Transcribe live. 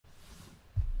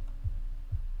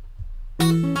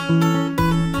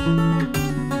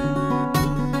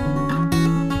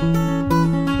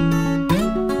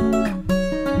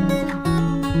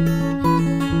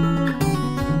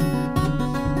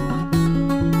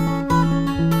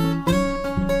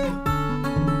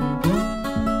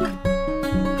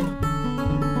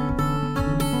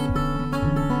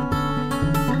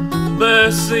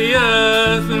Bless the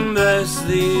earth and bless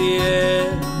the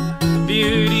air,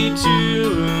 beauty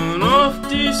to run off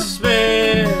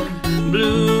despair.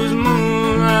 Blue's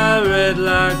moonlight, red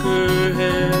like her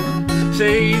hair,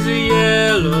 shades of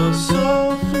yellow,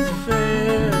 soft and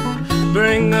fair.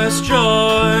 Bring us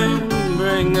joy,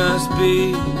 bring us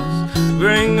peace,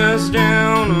 bring us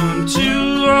down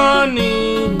onto our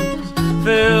knees.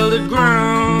 Fell to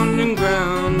ground and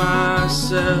ground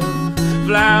myself.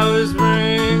 Flowers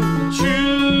bring the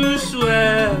truest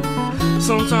wealth.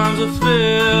 Sometimes I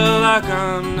feel like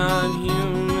I'm not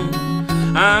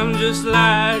human, I'm just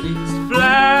like these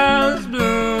flowers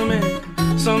blooming.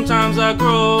 Sometimes I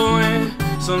grow and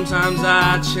sometimes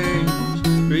I change.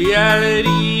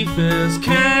 Reality feels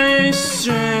kind of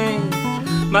strange.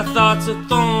 My thoughts are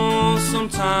thorns,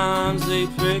 sometimes they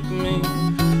prick me,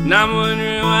 and I'm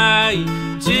wondering why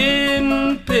you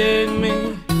didn't pick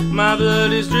me. My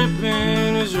blood is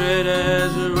dripping as red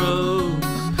as a rose.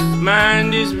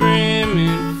 Mind is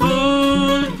brimming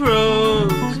full of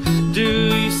prose.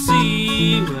 Do you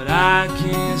see what I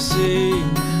can't see?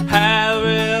 How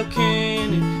real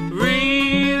can it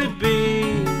really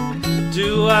be?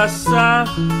 Do I stop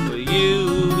or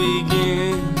you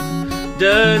begin?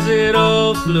 Does it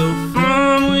all flow